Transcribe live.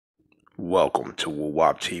Welcome to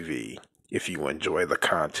WOOWOPTV. If you enjoy the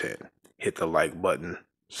content, hit the like button,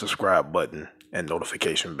 subscribe button, and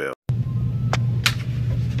notification bell.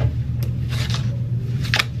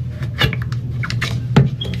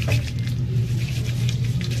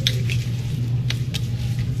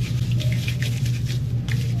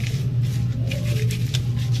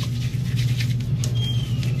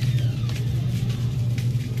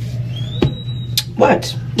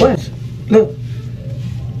 What?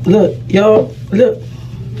 Look, y'all, look,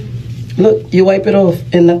 you wipe it off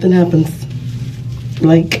and nothing happens.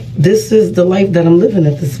 Like, this is the life that I'm living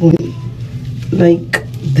at this point. Like,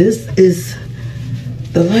 this is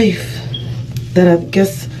the life that I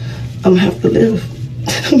guess I'm gonna have to live.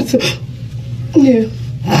 Yeah.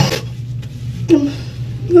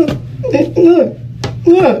 Look.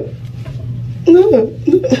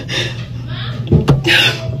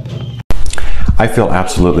 I feel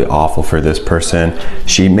absolutely awful for this person.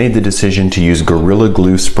 She made the decision to use Gorilla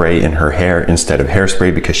Glue spray in her hair instead of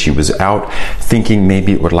hairspray because she was out thinking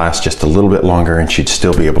maybe it would last just a little bit longer and she'd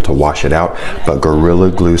still be able to wash it out. But Gorilla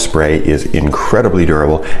Glue spray is incredibly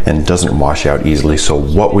durable and doesn't wash out easily. So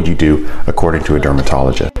what would you do according to a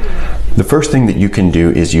dermatologist? The first thing that you can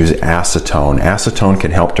do is use acetone. Acetone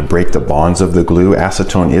can help to break the bonds of the glue.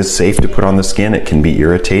 Acetone is safe to put on the skin. It can be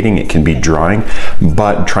irritating, it can be drying,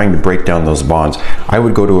 but trying to break down those bonds, I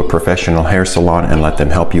would go to a professional hair salon and let them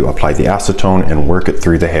help you apply the acetone and work it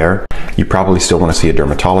through the hair. You probably still want to see a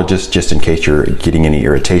dermatologist just in case you're getting any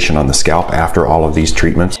irritation on the scalp after all of these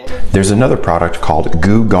treatments. There's another product called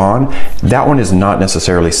Goo Gone. That one is not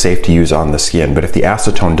necessarily safe to use on the skin, but if the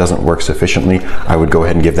acetone doesn't work sufficiently, I would go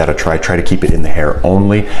ahead and give that a try. Try to keep it in the hair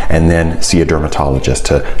only and then see a dermatologist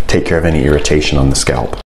to take care of any irritation on the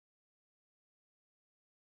scalp.